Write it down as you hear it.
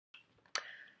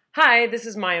Hi, this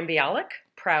is Mayim Bialik,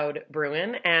 proud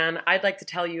Bruin, and I'd like to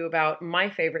tell you about my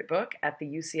favorite book at the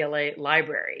UCLA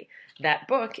library. That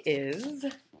book is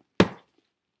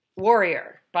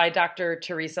Warrior by Dr.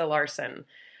 Teresa Larson.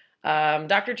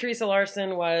 Dr. Teresa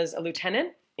Larson was a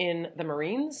lieutenant in the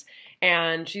Marines,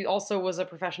 and she also was a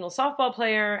professional softball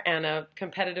player and a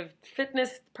competitive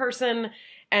fitness person,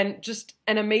 and just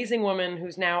an amazing woman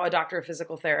who's now a doctor of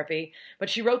physical therapy. But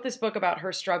she wrote this book about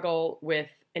her struggle with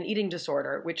an eating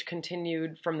disorder, which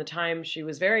continued from the time she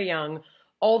was very young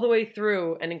all the way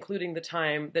through and including the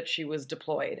time that she was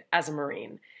deployed as a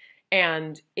Marine.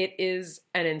 And it is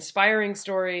an inspiring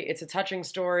story. It's a touching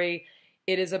story.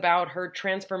 It is about her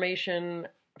transformation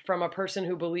from a person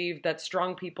who believed that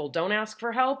strong people don't ask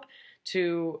for help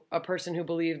to a person who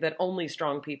believed that only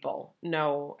strong people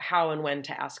know how and when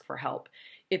to ask for help.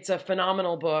 It's a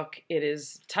phenomenal book. It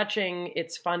is touching,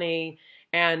 it's funny,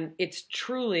 and it's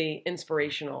truly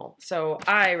inspirational. So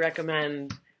I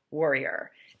recommend Warrior.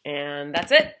 And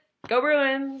that's it. Go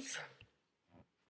Bruins!